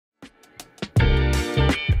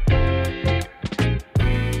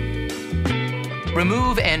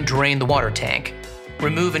Remove and drain the water tank.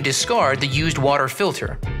 Remove and discard the used water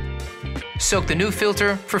filter. Soak the new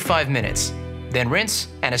filter for 5 minutes, then rinse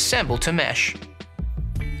and assemble to mesh.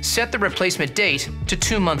 Set the replacement date to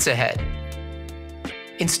 2 months ahead.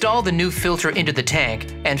 Install the new filter into the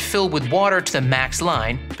tank and fill with water to the max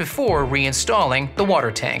line before reinstalling the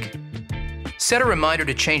water tank. Set a reminder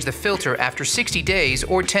to change the filter after 60 days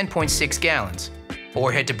or 10.6 gallons. Or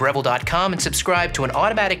head to Breville.com and subscribe to an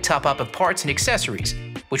automatic top-up of parts and accessories,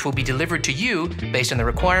 which will be delivered to you based on the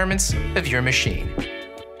requirements of your machine.